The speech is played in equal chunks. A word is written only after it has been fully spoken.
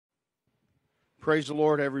Praise the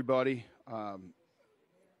Lord, everybody. Well,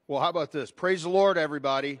 how about this? Praise the Lord,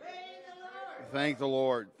 everybody. Praise the Lord. Thank the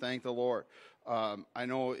Lord. Thank the Lord. I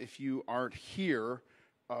know if you aren't here,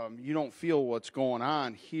 you don't feel what's going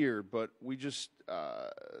on here, but we just,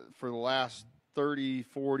 for the last 30,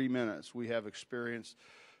 40 minutes, we have experienced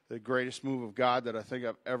the greatest move of God that I think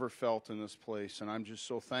I've ever felt in this place, and I'm just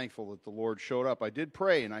so thankful that the Lord showed up. I did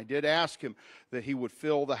pray, and I did ask Him that He would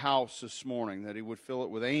fill the house this morning, that He would fill it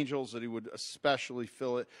with angels, that He would especially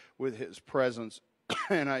fill it with His presence,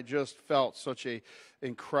 and I just felt such a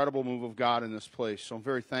incredible move of God in this place, so I'm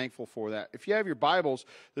very thankful for that. If you have your Bibles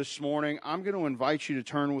this morning, I'm going to invite you to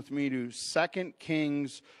turn with me to 2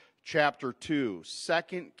 Kings chapter 2,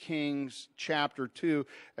 2 Kings chapter 2,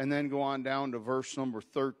 and then go on down to verse number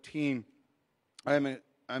 13. I'm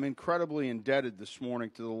incredibly indebted this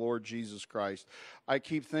morning to the Lord Jesus Christ. I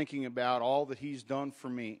keep thinking about all that He's done for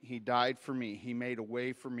me. He died for me. He made a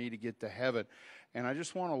way for me to get to heaven. And I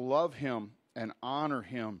just want to love Him and honor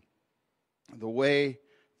Him the way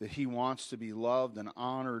that He wants to be loved and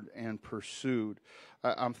honored and pursued.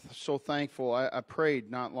 I'm so thankful. I prayed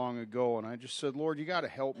not long ago, and I just said, Lord, you got to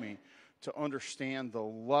help me to understand the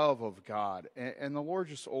love of God. And the Lord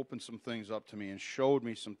just opened some things up to me and showed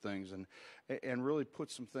me some things and really put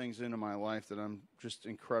some things into my life that I'm just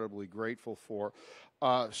incredibly grateful for.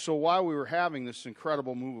 So while we were having this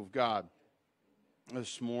incredible move of God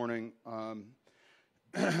this morning,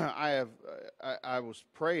 I was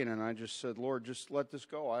praying, and I just said, Lord, just let this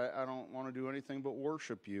go. I don't want to do anything but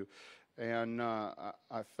worship you. And I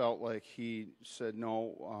felt like He said,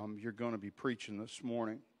 no, you're going to be preaching this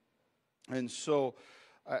morning. And so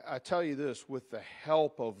I tell you this, with the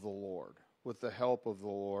help of the Lord,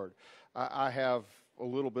 I have a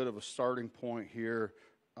little bit of a starting point here,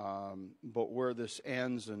 but where this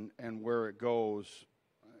ends and where it goes,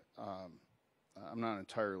 I'm not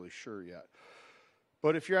entirely sure yet.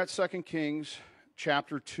 But if you're at 2 Kings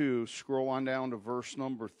chapter 2, scroll on down to verse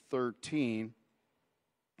number 13.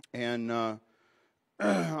 And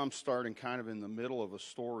I'm starting kind of in the middle of a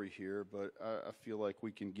story here, but I feel like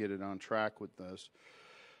we can get it on track with this.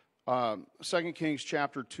 2 Kings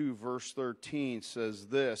chapter 2, verse 13 says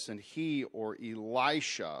this, and he, or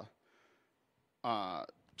Elisha,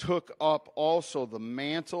 took up also the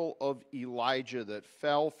mantle of Elijah that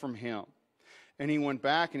fell from him. And he went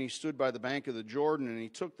back and he stood by the bank of the Jordan, and he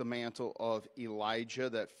took the mantle of Elijah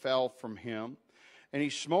that fell from him. And he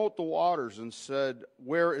smote the waters and said,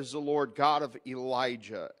 where is the Lord God of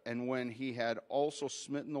Elijah? And when he had also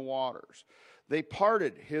smitten the waters, they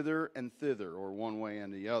parted hither and thither, or one way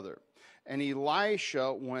and the other. And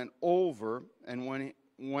Elisha went over, and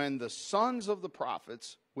when the sons of the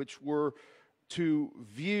prophets, which were to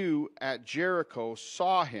view at Jericho,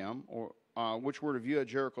 saw him,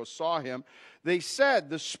 saw him, they said,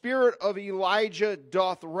 the spirit of Elijah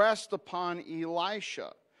doth rest upon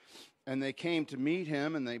Elisha. And they came to meet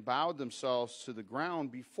him, and they bowed themselves to the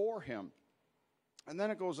ground before him. And then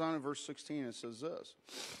it goes on in verse 16, it says this.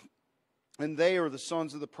 And they, or the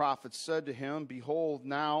sons of the prophets, said to him, behold,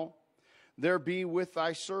 now there be with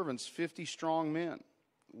thy servants 50 strong men.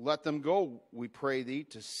 Let them go, we pray thee,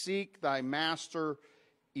 to seek thy master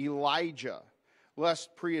Elijah,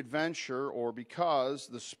 lest peradventure, or because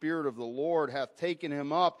the Spirit of the Lord hath taken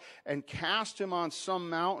him up and cast him on some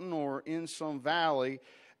mountain or in some valley.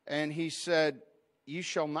 And he said, you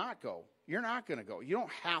shall not go. You're not going to go. You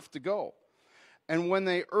don't have to go. And when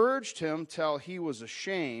they urged him till he was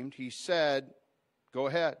ashamed, he said, go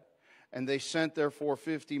ahead. And they sent therefore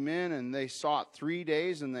 50 men, and they sought 3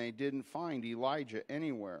 days, and they didn't find Elijah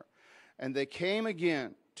anywhere. And they came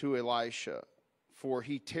again to Elisha, for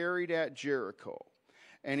he tarried at Jericho.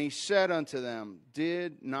 And he said unto them,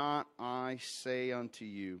 did not I say unto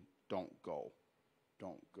you, don't go,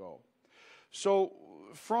 don't go. So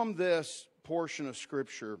from this portion of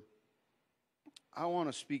Scripture, I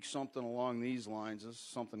want to speak something along these lines. This is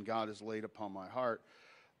something God has laid upon my heart.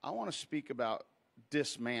 I want to speak about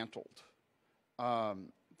dismantled.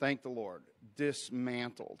 Thank the Lord.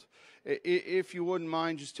 Dismantled. If you wouldn't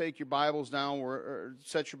mind, just take your Bibles down, or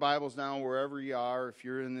set your Bibles down wherever you are. If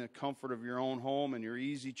you're in the comfort of your own home in your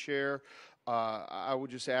easy chair, I would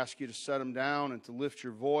just ask you to set them down and to lift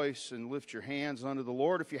your voice and lift your hands unto the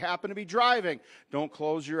Lord. If you happen to be driving, don't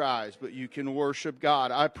close your eyes, but you can worship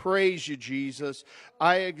God. I praise you, Jesus.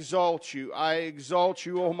 I exalt you. I exalt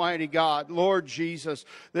you, Almighty God. Lord Jesus,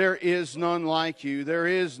 there is none like you. There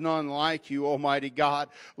is none like you, Almighty God.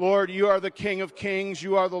 Lord, you are the King of kings.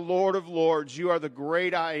 You are the Lord of lords. You are the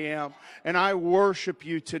great I am. And I worship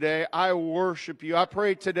you today. I worship you. I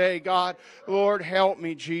pray today, God, Lord, help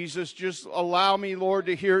me, Jesus. Just allow me, Lord,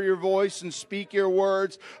 to hear your voice and speak your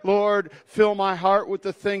words. Lord, fill my heart with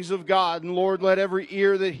the things of God. And Lord, let every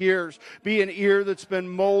ear that hears be an ear that's been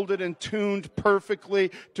molded and tuned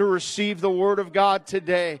perfectly to receive the word of God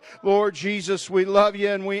today. Lord Jesus, we love you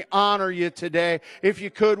and we honor you today. If you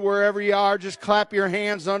could, wherever you are, just clap your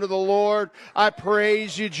hands unto the Lord. I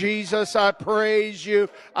praise you, Jesus. I praise you.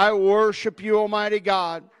 I worship you, Almighty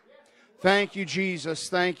God. Thank you, Jesus.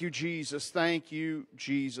 Thank you, Jesus. Thank you,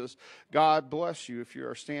 Jesus. God bless you. If you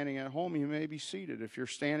are standing at home, you may be seated. If you're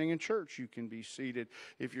standing in church, you can be seated.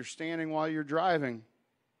 If you're standing while you're driving,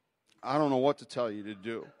 I don't know what to tell you to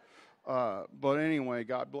do. But anyway,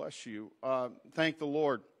 God bless you. Thank the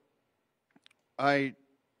Lord.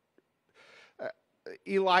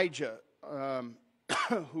 Elijah,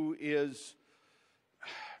 who is,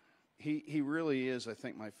 he really is, I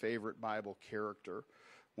think, my favorite Bible character.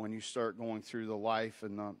 When you start going through the life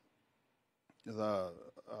and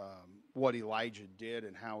what Elijah did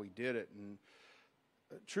and how he did it. And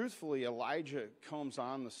truthfully, Elijah comes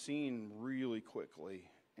on the scene really quickly,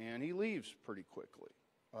 and he leaves pretty quickly.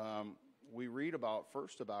 We read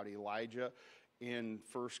first about Elijah in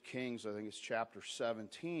 1 Kings, I think it's chapter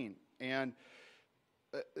 17. And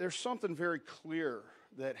there's something very clear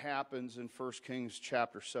that happens in 1 Kings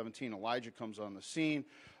chapter 17. Elijah comes on the scene.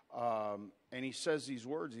 And he says these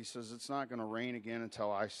words. He says, it's not going to rain again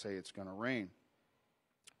until I say it's going to rain.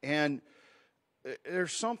 And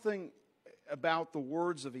there's something about the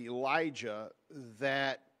words of Elijah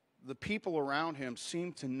that the people around him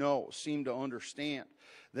seem to understand.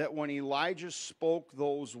 That when Elijah spoke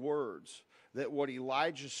those words, that what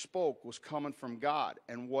Elijah spoke was coming from God,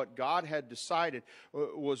 and what God had decided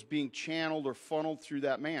was being channeled or funneled through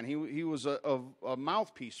that man. He was a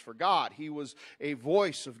mouthpiece for God. He was a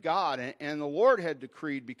voice of God, and the Lord had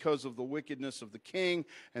decreed, because of the wickedness of the king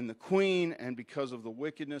and the queen, and because of the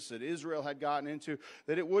wickedness that Israel had gotten into,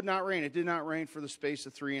 that it would not rain. It did not rain for the space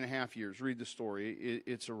of 3.5 years. Read the story.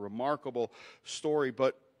 It's a remarkable story,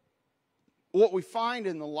 but what we find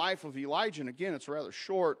in the life of Elijah, and again, it's a rather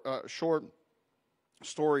short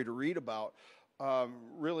story to read about.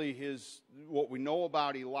 Really, what we know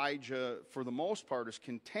about Elijah, for the most part, is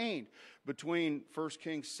contained between 1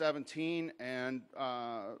 Kings 17 and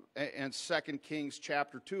 2 Kings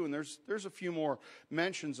chapter 2. And there's a few more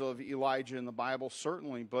mentions of Elijah in the Bible,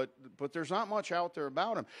 certainly, but there's not much out there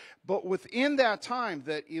about him. But within that time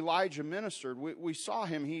that Elijah ministered, we saw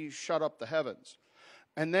him. He shut up the heavens.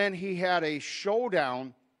 And then he had a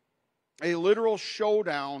showdown, a literal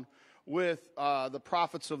showdown, with the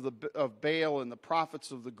prophets of Baal and the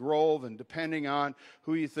prophets of the Grove, and depending on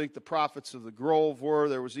who you think the prophets of the Grove were,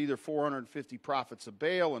 there was either 450 prophets of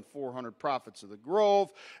Baal and 400 prophets of the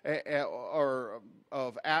Grove, or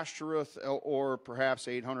of Ashtoreth, or perhaps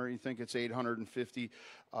 800. You think it's 850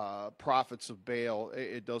 prophets of Baal.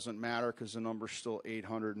 It doesn't matter, because the number's still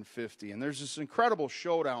 850. And there's this incredible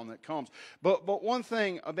showdown that comes. But one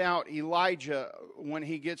thing about Elijah, when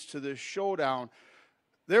he gets to this showdown,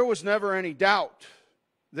 there was never any doubt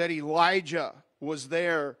that Elijah was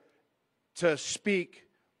there to speak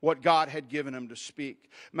what God had given him to speak.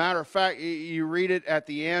 Matter of fact, you read it at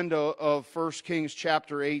the end of 1 Kings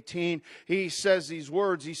chapter 18. He says these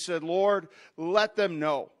words. He said, Lord, let them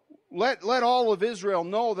know. Let all of Israel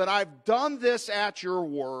know that I've done this at your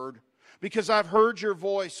word, because I've heard your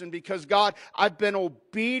voice, and because, God, I've been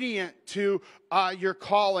obedient to your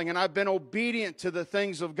calling, and I've been obedient to the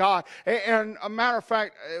things of God. And a matter of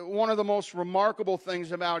fact, one of the most remarkable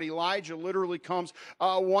things about Elijah literally comes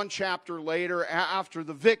one chapter later, after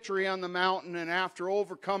the victory on the mountain and after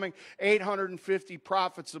overcoming 850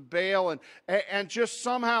 prophets of Baal, and just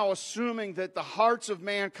somehow assuming that the hearts of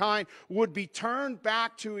mankind would be turned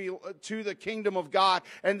back to the kingdom of God,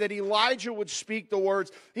 and that Elijah would speak the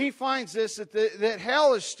words. He finds this, that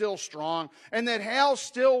hell is still strong, and that hell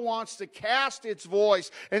still wants to cast its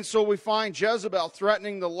voice. And so we find Jezebel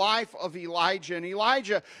threatening the life of Elijah, and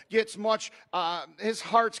Elijah gets his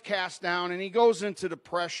heart's cast down, and he goes into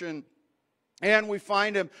depression. And we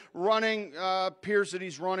find him running, appears that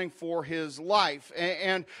he's running for his life.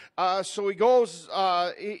 And so he goes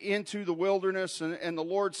into the wilderness, and the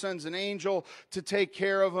Lord sends an angel to take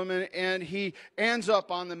care of him, and he ends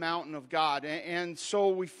up on the mountain of God. And so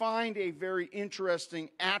we find a very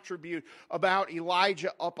interesting attribute about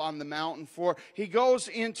Elijah up on the mountain. For he goes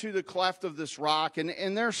into the cleft of this rock,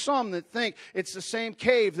 and there's some that think it's the same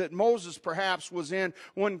cave that Moses perhaps was in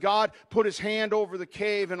when God put his hand over the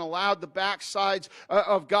cave and allowed the backside backsides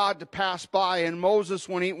of God to pass by. And Moses,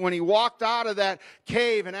 when he walked out of that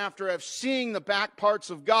cave, and after seeing the back parts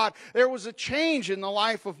of God, there was a change in the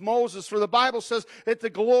life of Moses. For the Bible says that the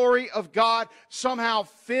glory of God somehow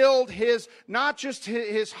filled not just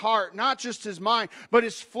his heart, not just his mind, but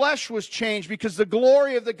his flesh was changed, because the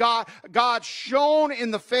glory of the God shone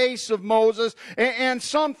in the face of Moses. And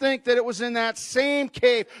some think that it was in that same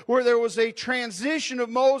cave where there was a transition of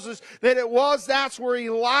Moses, that's where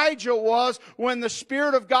Elijah was when the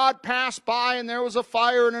Spirit of God passed by, and there was a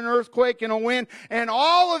fire and an earthquake and a wind, and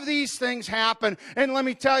all of these things happened. And let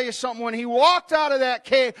me tell you something, when he walked out of that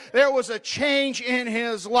cave, there was a change in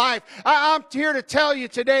his life. I'm here to tell you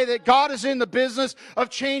today that God is in the business of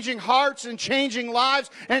changing hearts and changing lives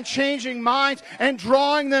and changing minds and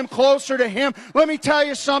drawing them closer to Him. Let me tell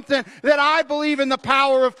you something, that I believe in the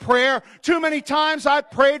power of prayer. Too many times I've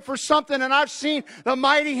prayed for something and I've seen the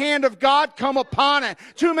mighty hand of God come upon it.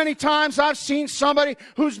 Too many times I've seen somebody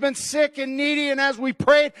who's been sick and needy, and as we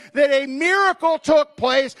prayed, that a miracle took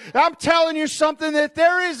place. I'm telling you something, that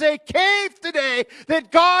there is a cave today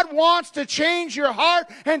that God wants to change your heart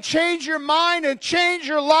and change your mind and change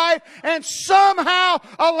your life and somehow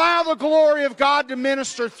allow the glory of God to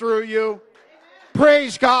minister through you.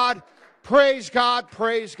 Praise God. Praise God.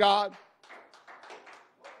 Praise God.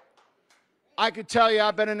 I could tell you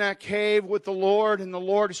I've been in that cave with the Lord, and the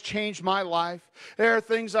Lord has changed my life. There are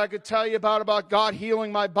things I could tell you about God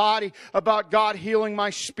healing my body, about God healing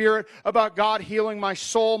my spirit, about God healing my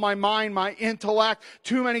soul, my mind, my intellect.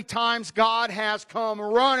 Too many times God has come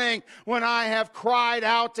running when I have cried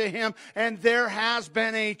out to Him, and there has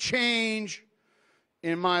been a change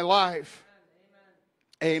in my life.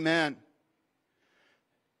 Amen.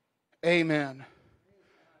 Amen.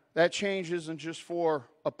 That change isn't just for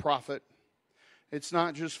a prophet. It's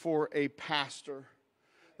not just for a pastor.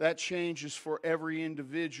 That change is for every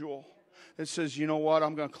individual that says, you know what,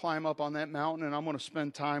 I'm going to climb up on that mountain and I'm going to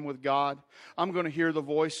spend time with God. I'm going to hear the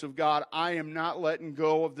voice of God. I am not letting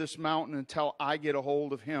go of this mountain until I get a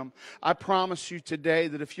hold of Him. I promise you today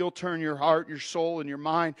that if you'll turn your heart, your soul, and your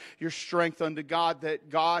mind, your strength unto God, that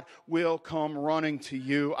God will come running to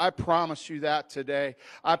you. I promise you that today.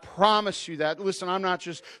 I promise you that. Listen, I'm not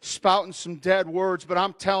just spouting some dead words, but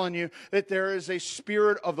I'm telling you that there is a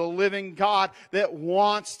Spirit of the living God that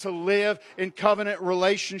wants to live in covenant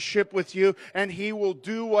relationship with you, and He will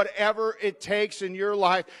do whatever it takes in your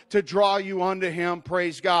life to draw you unto Him.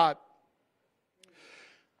 Praise God.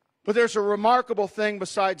 But there's a remarkable thing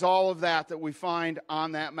besides all of that we find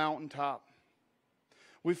on that mountaintop.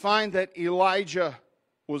 We find that Elijah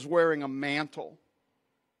was wearing a mantle.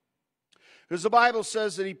 Because the Bible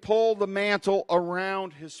says that he pulled the mantle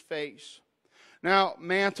around his face. Now,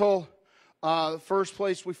 mantle, the first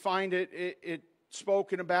place we find it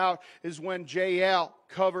spoken about is when Jael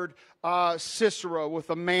covered Sisera with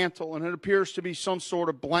a mantle, and it appears to be some sort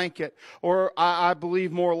of blanket, or I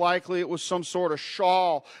believe more likely it was some sort of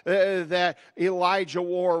shawl that Elijah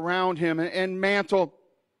wore around him. And mantle,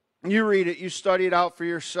 you read it, you study it out for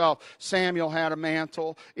yourself. Samuel had a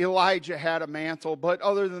mantle. Elijah had a mantle. But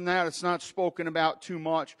other than that, it's not spoken about too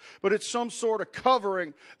much. But it's some sort of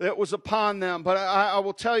covering that was upon them. But I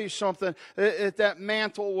will tell you something, that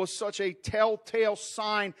mantle was such a telltale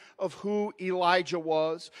sign of who Elijah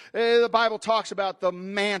was. The Bible talks about the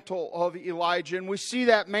mantle of Elijah. And we see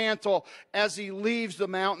that mantle as he leaves the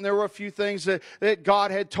mountain. There were a few things that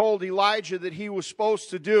God had told Elijah that he was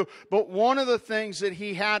supposed to do. But one of the things that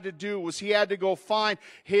he had to do was he had to go find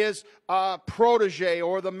his protege,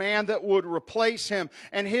 or the man that would replace him,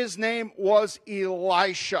 and his name was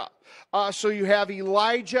Elisha. So you have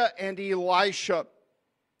Elijah and Elisha.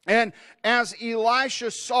 And as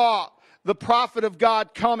Elisha saw the prophet of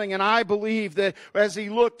God coming, and I believe that as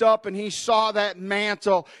he looked up and he saw that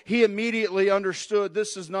mantle, he immediately understood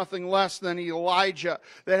this is nothing less than Elijah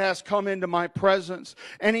that has come into my presence.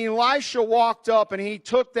 And Elisha walked up and he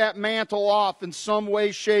took that mantle off in some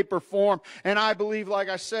way, shape, or form. And I believe, like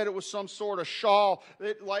I said, it was some sort of shawl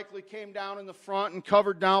that likely came down in the front and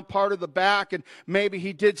covered down part of the back, and maybe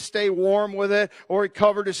he did stay warm with it, or he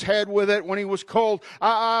covered his head with it when he was cold.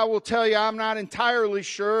 I will tell you, I'm not entirely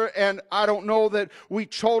sure, and I don't know that we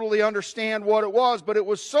totally understand what it was, but it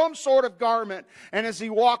was some sort of garment. And as he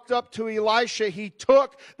walked up to Elisha, he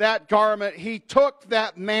took that garment, he took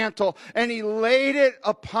that mantle, and he laid it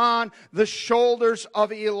upon the shoulders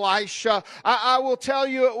of Elisha. I will tell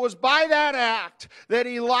you, it was by that act that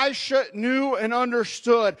Elisha knew and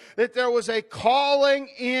understood that there was a calling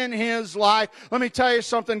in his life. Let me tell you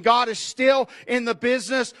something, God is still in the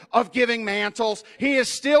business of giving mantles. He is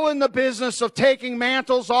still in the business of taking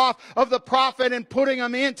mantles off of the prophet and putting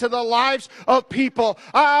them into the lives of people.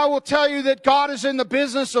 I will tell you that God is in the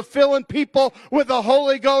business of filling people with the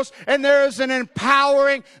Holy Ghost, and there is an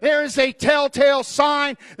empowering, there is a telltale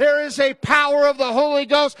sign, there is a power of the Holy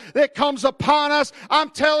Ghost that comes upon us. I'm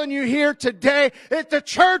telling you here today that the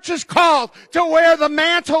church is called to wear the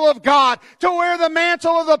mantle of God, to wear the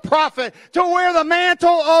mantle of the prophet, to wear the mantle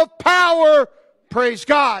of power. Praise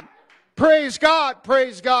God. Praise God.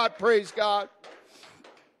 Praise God. Praise God.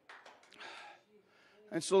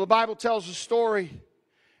 And so the Bible tells a story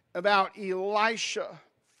about Elisha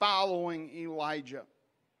following Elijah.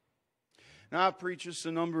 Now, I've preached this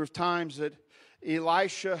a number of times that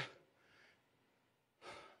Elisha,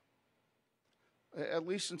 at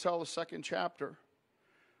least until the second chapter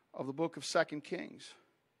of the book of 2 Kings,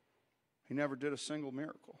 he never did a single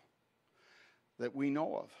miracle that we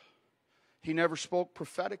know of. He never spoke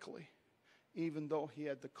prophetically, even though he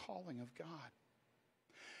had the calling of God.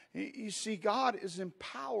 You see, God is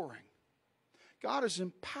empowering. God is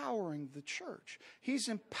empowering the church. He's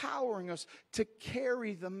empowering us to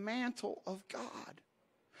carry the mantle of God.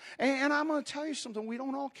 And I'm going to tell you something. We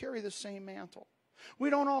don't all carry the same mantle. We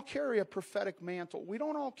don't all carry a prophetic mantle. We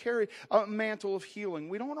don't all carry a mantle of healing.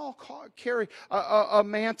 We don't all carry a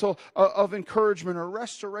mantle of encouragement or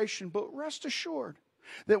restoration. But rest assured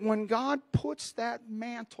that when God puts that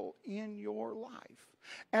mantle in your life,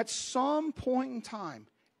 at some point in time,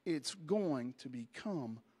 it's going to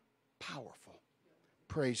become powerful.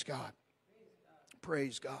 Praise God.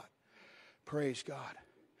 Praise God. Praise God.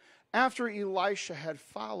 After Elisha had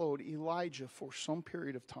followed Elijah for some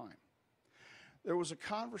period of time, there was a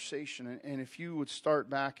conversation, and if you would start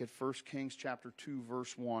back at 1 Kings chapter 2,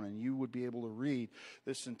 verse 1, and you would be able to read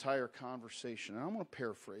this entire conversation. And I'm going to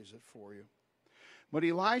paraphrase it for you. But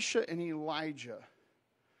Elisha and Elijah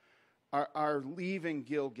are leaving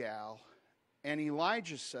Gilgal, and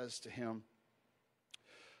Elijah says to him,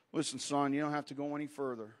 listen, son, you don't have to go any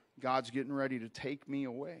further. God's getting ready to take me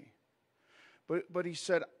away. But he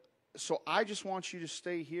said, so I just want you to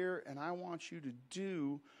stay here, and I want you to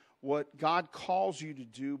do what God calls you to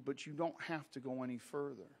do, but you don't have to go any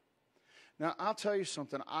further. Now, I'll tell you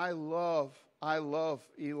something. I love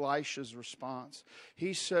Elisha's response.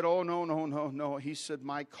 He said, oh, no. He said,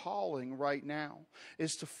 my calling right now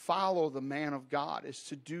is to follow the man of God,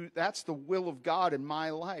 that's the will of God in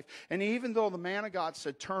my life. And even though the man of God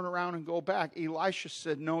said, turn around and go back, Elisha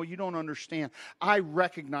said, no, you don't understand. I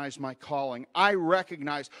recognize my calling. I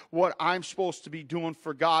recognize what I'm supposed to be doing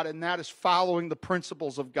for God, and that is following the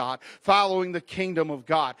principles of God, following the kingdom of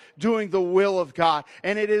God, doing the will of God.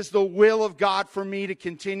 And it is the will of God for me to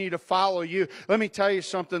continue to follow you. Let me tell you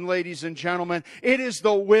something, ladies and gentlemen. It is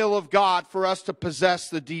the will of God for us to possess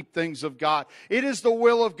the deep things of God. It is the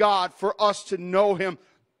will of God for us to know Him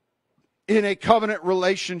in a covenant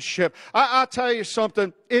relationship. I'll tell you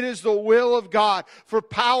something. It is the will of God for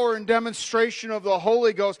power and demonstration of the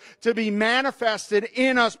Holy Ghost to be manifested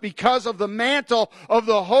in us because of the mantle of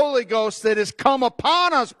the Holy Ghost that has come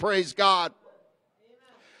upon us, praise God.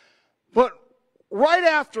 But right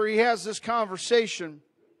after he has this conversation,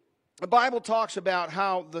 the Bible talks about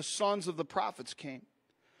how the sons of the prophets came.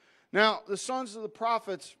 Now, the sons of the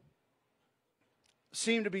prophets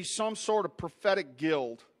seem to be some sort of prophetic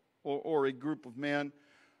guild or a group of men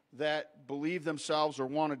that believed themselves or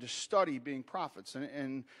wanted to study being prophets.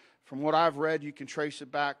 And from what I've read, you can trace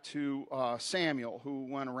it back to Samuel, who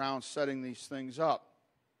went around setting these things up,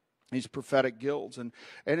 these prophetic guilds. And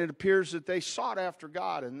it appears that they sought after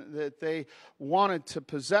God and that they wanted to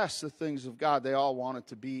possess the things of God. They all wanted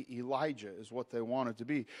to be Elijah, is what they wanted to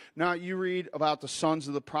be. Now, you read about the sons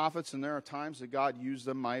of the prophets, and there are times that God used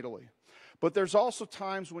them mightily. But there's also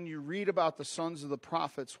times when you read about the sons of the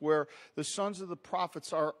prophets where the sons of the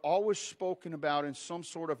prophets are always spoken about in some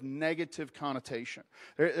sort of negative connotation.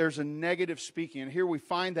 There's a negative speaking. And here we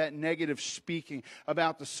find that negative speaking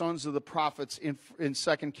about the sons of the prophets in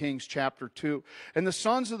 2 Kings chapter 2. And the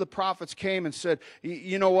sons of the prophets came and said,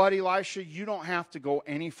 you know what, Elisha, you don't have to go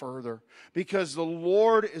any further because the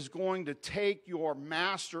Lord is going to take your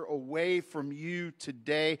master away from you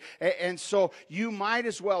today. And so you might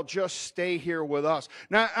as well just stay here with us.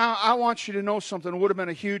 Now, I want you to know something. It would have been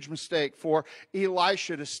a huge mistake for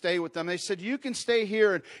Elisha to stay with them. They said, you can stay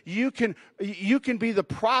here and you can be the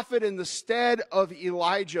prophet in the stead of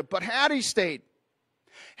Elijah. But had he stayed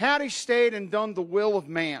and done the will of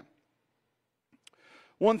man,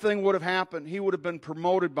 one thing would have happened. He would have been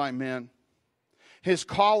promoted by men. His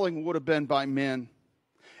calling would have been by men.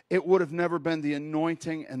 it would have never been the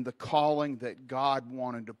anointing and the calling that God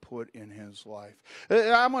wanted to put in his life.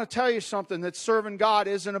 I'm going to tell you something, that serving God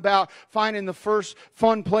isn't about finding the first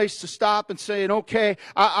fun place to stop and saying, okay,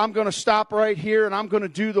 I'm going to stop right here and I'm going to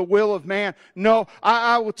do the will of man. No,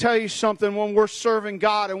 I will tell you something, when we're serving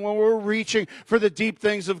God and when we're reaching for the deep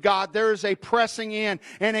things of God, there is a pressing in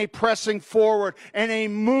and a pressing forward and a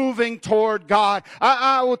moving toward God.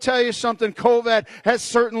 I will tell you something, COVID has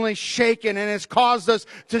certainly shaken and has caused us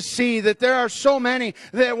to see that there are so many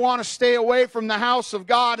that want to stay away from the house of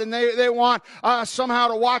God, and they want somehow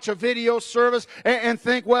to watch a video service and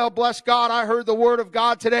think, well, bless God, I heard the word of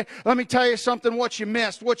God today. Let me tell you something, what you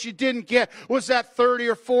missed, what you didn't get was that 30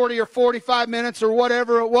 or 40 or 45 minutes or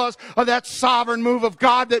whatever it was of that sovereign move of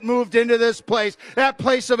God that moved into this place, that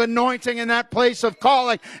place of anointing and that place of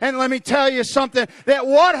calling. And let me tell you something, that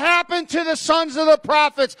what happened to the sons of the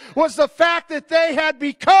prophets was the fact that they had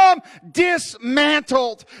become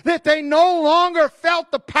dismantled, that they no longer felt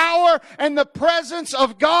the power and the presence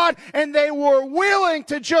of God, and they were willing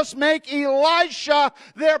to just make Elisha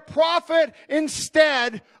their prophet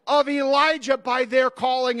instead of Elijah by their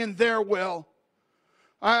calling and their will.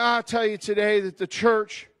 I'll tell you today that the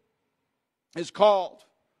church is called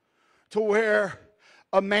to wear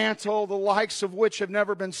a mantle the likes of which have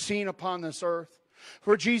never been seen upon this earth.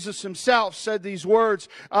 For Jesus himself said these words,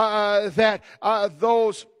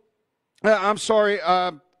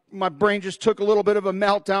 my brain just took a little bit of a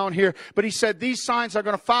meltdown here. But he said, these signs are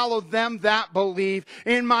going to follow them that believe.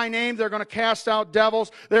 In my name, they're going to cast out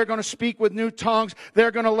devils. They're going to speak with new tongues.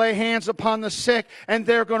 They're going to lay hands upon the sick, and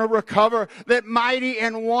they're going to recover. That mighty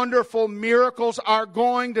and wonderful miracles are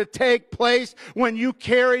going to take place when you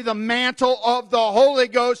carry the mantle of the Holy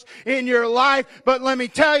Ghost in your life. But let me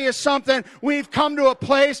tell you something. We've come to a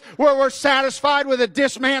place where we're satisfied with a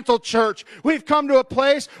dismantled church. We've come to a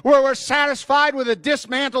place where we're satisfied with a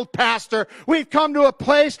dismantled pastor. We've come to a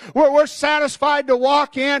place where we're satisfied to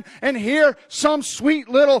walk in and hear some sweet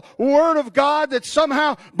little word of God that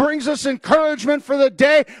somehow brings us encouragement for the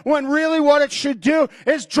day, when really what it should do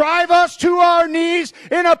is drive us to our knees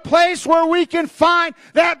in a place where we can find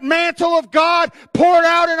that mantle of God poured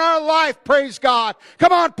out in our life. Praise God.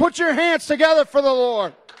 Come on, put your hands together for the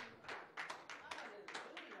Lord.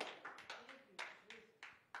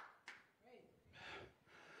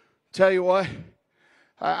 Tell you what,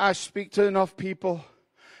 I speak to enough people,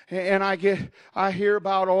 and I hear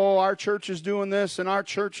about, oh, our church is doing this and our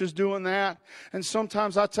church is doing that. And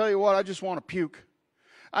sometimes I tell you what, I just want to puke.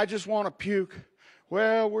 I just want to puke.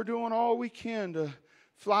 Well, we're doing all we can to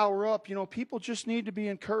flower up. You know, people just need to be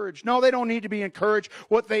encouraged. No, they don't need to be encouraged.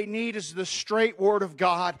 What they need is the straight word of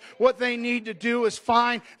God. What they need to do is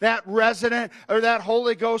find that resident or that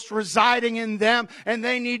Holy Ghost residing in them, and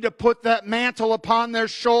they need to put that mantle upon their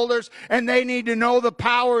shoulders, and they need to know the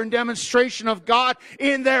power and demonstration of God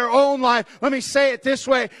in their own life. Let me say it this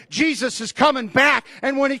way. Jesus is coming back,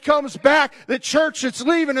 and when he comes back, the church that's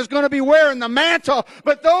leaving is going to be wearing the mantle.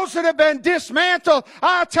 But those that have been dismantled,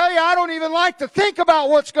 I'll tell you, I don't even like to think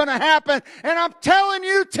about what's going to happen. And I'm telling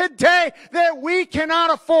you today that we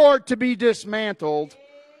cannot afford to be dismantled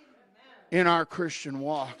in our Christian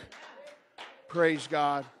walk. Praise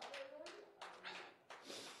God.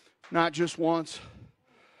 Not just once,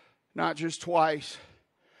 not just twice,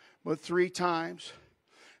 but 3 times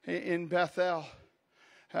in Bethel.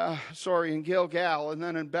 In Gilgal, and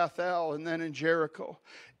then in Bethel, and then in Jericho.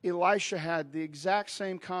 Elisha had the exact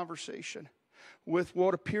same conversation with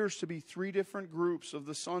what appears to be 3 different groups of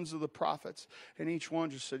the sons of the prophets. And each one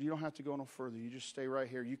just said, you don't have to go no further. You just stay right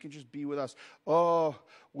here. You can just be with us. Oh,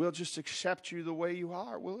 we'll just accept you the way you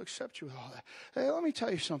are. We'll accept you with all that. Hey, let me tell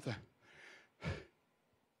you something.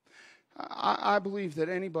 I believe that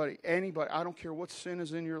anybody, I don't care what sin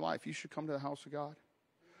is in your life, you should come to the house of God.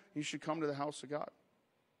 You should come to the house of God.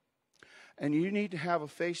 And you need to have a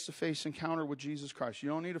face-to-face encounter with Jesus Christ. You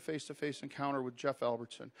don't need a face-to-face encounter with Jeff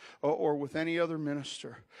Albertson or with any other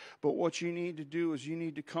minister. But what you need to do is you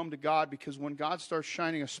need to come to God, because when God starts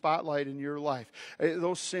shining a spotlight in your life,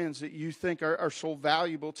 those sins that you think are so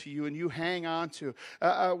valuable to you and you hang on to,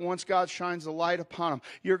 once God shines the light upon them,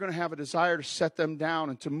 you're going to have a desire to set them down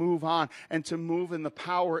and to move on and to move in the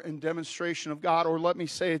power and demonstration of God. Or let me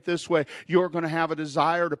say it this way, you're going to have a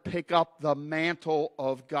desire to pick up the mantle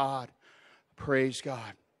of God. Praise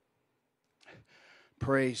God.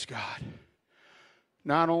 Praise God.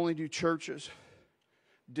 Not only do churches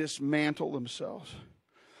dismantle themselves,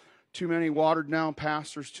 Too many watered down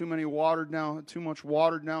pastors, too much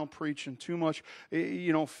watered down preaching, too much,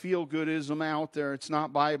 feel-goodism out there. It's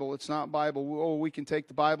not Bible. It's not Bible. Oh, we can take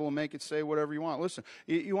the Bible and make it say whatever you want. Listen,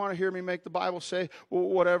 you want to hear me make the Bible say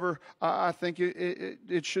whatever I think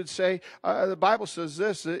it should say? The Bible says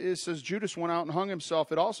this. It says Judas went out and hung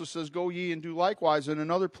himself. It also says, go ye and do likewise in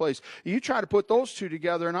another place. You try to put those two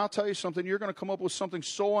together, and I'll tell you something, you're going to come up with something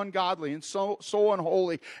so ungodly and so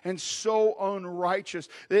unholy and so unrighteous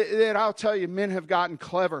that I'll tell you, men have gotten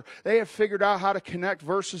clever. They have figured out how to connect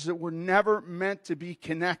verses that were never meant to be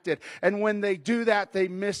connected. And when they do that, they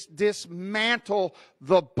dismantle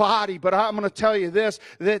the body. But I'm going to tell you this,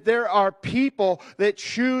 that there are people that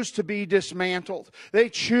choose to be dismantled. They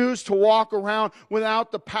choose to walk around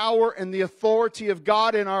without the power and the authority of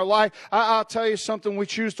God in our life. I'll tell you something, we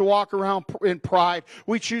choose to walk around in pride.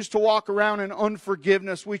 We choose to walk around in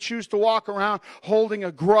unforgiveness. We choose to walk around holding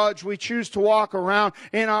a grudge. We choose to walk around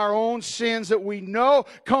in our own sins that we know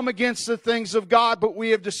come against the things of God, but we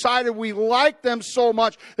have decided we like them so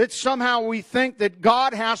much that somehow we think that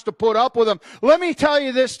God has to put up with them. Let me tell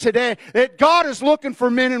you this today, that God is looking for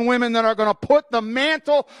men and women that are going to put the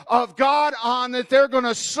mantle of God on, that they're going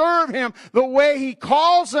to serve Him the way He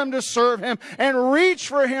calls them to serve Him and reach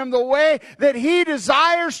for Him the way that He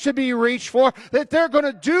desires to be reached for, that they're going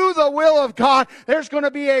to do the will of God. There's going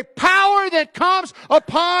to be a power that comes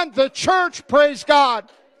upon the church. Praise God.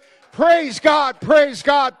 Praise God, praise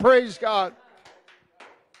God, praise God.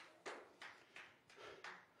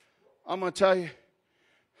 I'm going to tell you,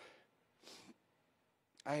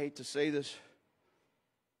 I hate to say this.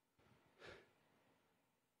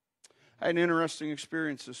 I had an interesting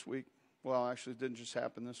experience this week. Well, actually, it didn't just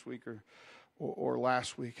happen this week or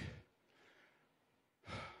last week.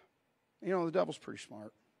 The devil's pretty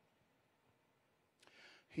smart.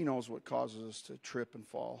 He knows what causes us to trip and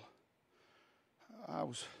fall. I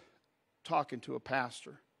was talking to a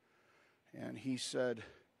pastor, and he said,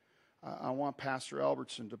 I want Pastor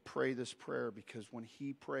Albertson to pray this prayer because when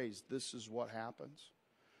he prays, this is what happens.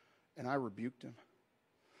 And I rebuked him.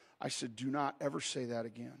 I said, do not ever say that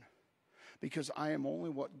again, because I am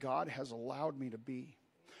only what God has allowed me to be.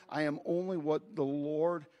 I am only what the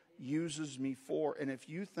Lord uses me for. And if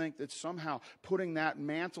you think that somehow putting that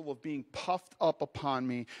mantle of being puffed up upon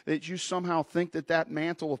me, that you somehow think that that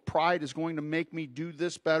mantle of pride is going to make me do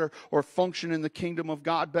this better or function in the kingdom of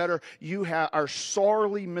God better, you are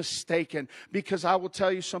sorely mistaken. Because I will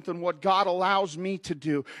tell you something, what God allows me to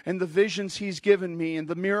do and the visions He's given me and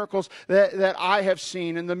the miracles that I have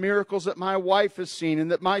seen and the miracles that my wife has seen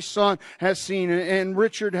and that my son has seen and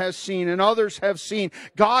Richard has seen and others have seen,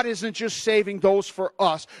 God isn't just saving those for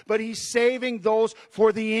us, but He's saving those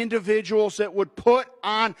for the individuals that would put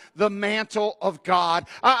on the mantle of God.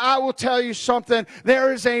 I will tell you something.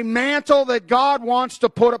 There is a mantle that God wants to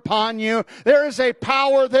put upon you. There is a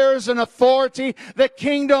power. There is an authority. The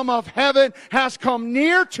kingdom of heaven has come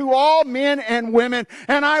near to all men and women.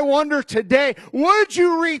 And I wonder today, would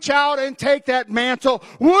you reach out and take that mantle?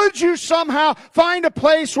 Would you somehow find a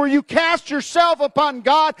place where you cast yourself upon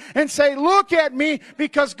God and say, look at me,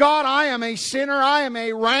 because God, I am a sinner. I am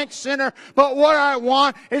a rank sinner, but what I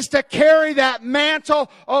want is to carry that mantle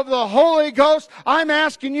of the Holy Ghost. I'm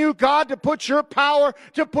asking you, God, to put your power,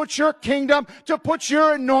 to put your kingdom, to put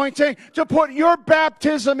your anointing, to put your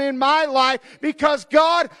baptism in my life, because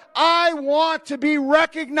God, I want to be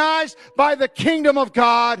recognized by the kingdom of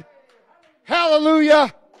God.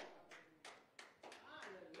 Hallelujah.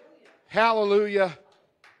 Hallelujah.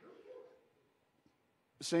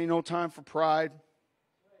 This ain't no time for pride.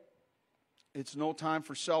 It's no time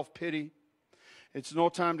for self-pity. It's no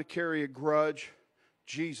time to carry a grudge.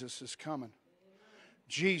 Jesus is coming.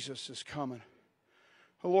 Jesus is coming.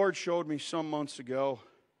 The Lord showed me some months ago.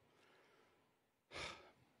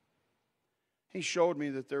 He showed me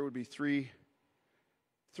that there would be three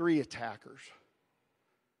attackers.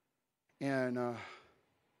 And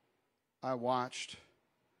I watched.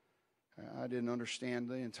 I didn't understand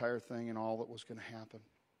the entire thing and all that was going to happen.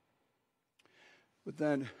 But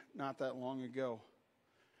then, not that long ago,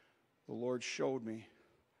 the Lord showed me,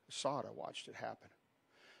 I saw it, I watched it happen.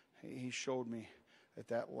 He showed me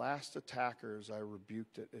that last attacker, as I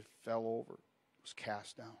rebuked it, it fell over, it was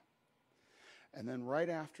cast down. And then right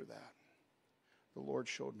after that, the Lord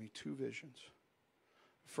showed me two visions.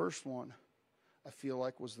 The first one, I feel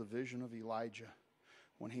like, was the vision of Elijah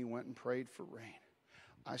when he went and prayed for rain.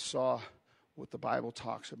 I saw what the Bible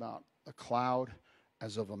talks about, a cloud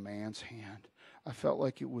as of a man's hand. I felt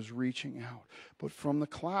like it was reaching out. But from the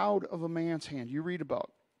cloud of a man's hand, you read about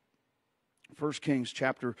 1 Kings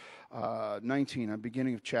chapter 19,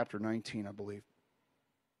 beginning of chapter 19, I believe.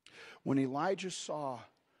 When Elijah saw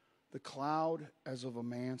the cloud as of a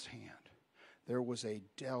man's hand. There was a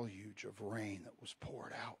deluge of rain that was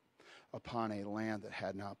poured out upon a land that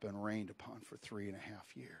had not been rained upon for 3.5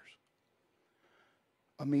 years.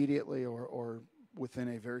 Immediately or within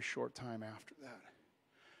a very short time after that,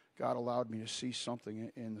 God allowed me to see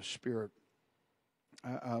something in the Spirit.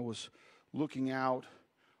 I was looking out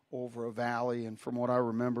over a valley, and from what I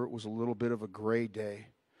remember, it was a little bit of a gray day.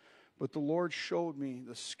 But the Lord showed me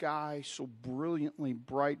the sky so brilliantly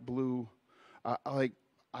bright blue. I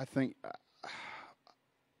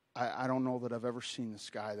don't know that I've ever seen the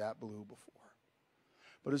sky that blue before.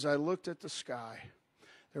 But as I looked at the sky,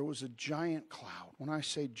 there was a giant cloud. When I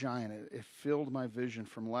say giant, it filled my vision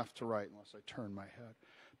from left to right, unless I turned my head.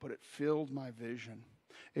 But it filled my vision.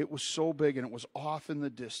 It was so big, and it was off in the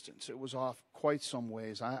distance. It was off quite some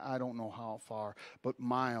ways. I don't know how far, but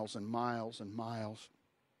miles and miles and miles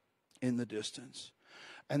in the distance.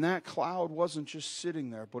 And that cloud wasn't just sitting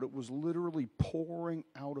there, but it was literally pouring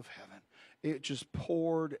out of heaven. It just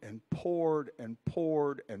poured and poured and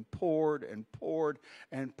poured and poured and poured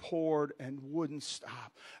and poured and wouldn't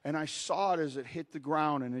stop. And I saw it as it hit the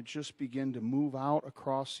ground, and it just began to move out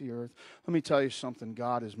across the earth. Let me tell you something.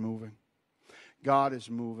 God is moving. God is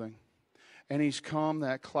moving. And He's come.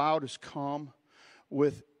 That cloud has come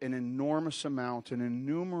with an enormous amount, an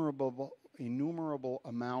innumerable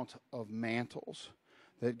amount of mantles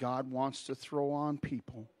that God wants to throw on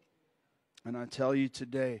people. And I tell you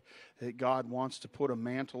today that God wants to put a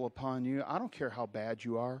mantle upon you. I don't care how bad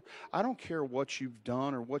you are. I don't care what you've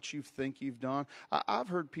done or what you think you've done. I've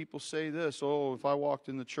heard people say this, oh, if I walked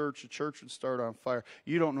in the church would start on fire.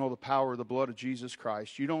 You don't know the power of the blood of Jesus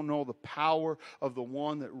Christ. You don't know the power of the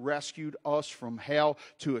one that rescued us from hell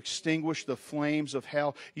to extinguish the flames of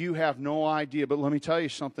hell. You have no idea. But let me tell you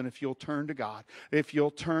something. If you'll turn to God, if you'll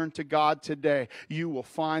turn to God today, you will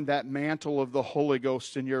find that mantle of the Holy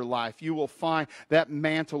Ghost in your life. You will find that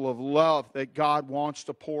mantle of love that God wants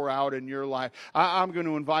to pour out in your life. I'm going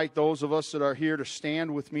to invite those of us that are here to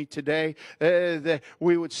stand with me today. That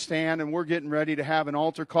we would stand, and we're getting ready to have an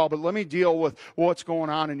altar call. But let me deal with what's going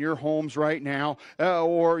on in your homes right now,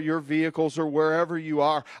 or your vehicles, or wherever you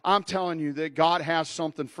are. I'm telling you that God has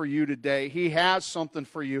something for you today. He has something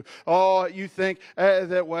for you. Oh, you think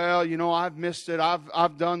that, well, you know, I've missed it.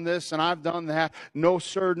 I've done this and I've done that. No,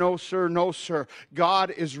 sir, no, sir, no, sir.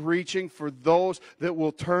 God is reaching for those that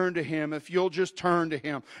will turn to Him. If you'll just turn to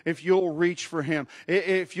Him, if you'll reach for Him,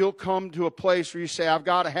 if you'll come to a place where you say, I've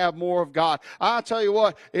got to have more of God. I'll tell you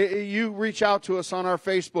what, you reach out to us on our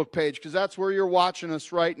Facebook page, because that's where you're watching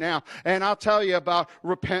us right now. And I'll tell you about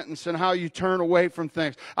repentance and how you turn away from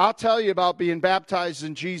things. I'll tell you about being baptized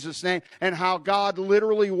in Jesus' name and how God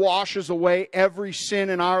literally washes away every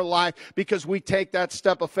sin in our life because we take that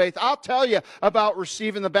step of faith. I'll tell you about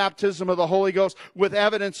receiving the baptism of the Holy Ghost with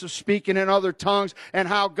evidence of speaking in other tongues and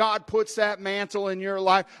how God puts that mantle in your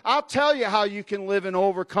life. I'll tell you how you can live an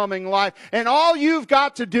overcoming life. And all you've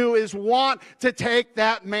got to do is want to take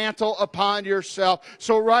that mantle upon yourself.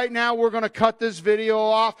 So right now we're going to cut this video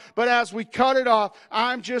off. But as we cut it off,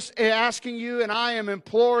 I'm just asking you and I am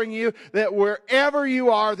imploring you that wherever you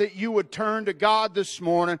are, that you would turn to God this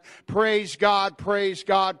morning. Praise God, praise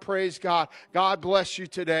God, praise God. God bless you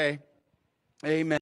today. Amen.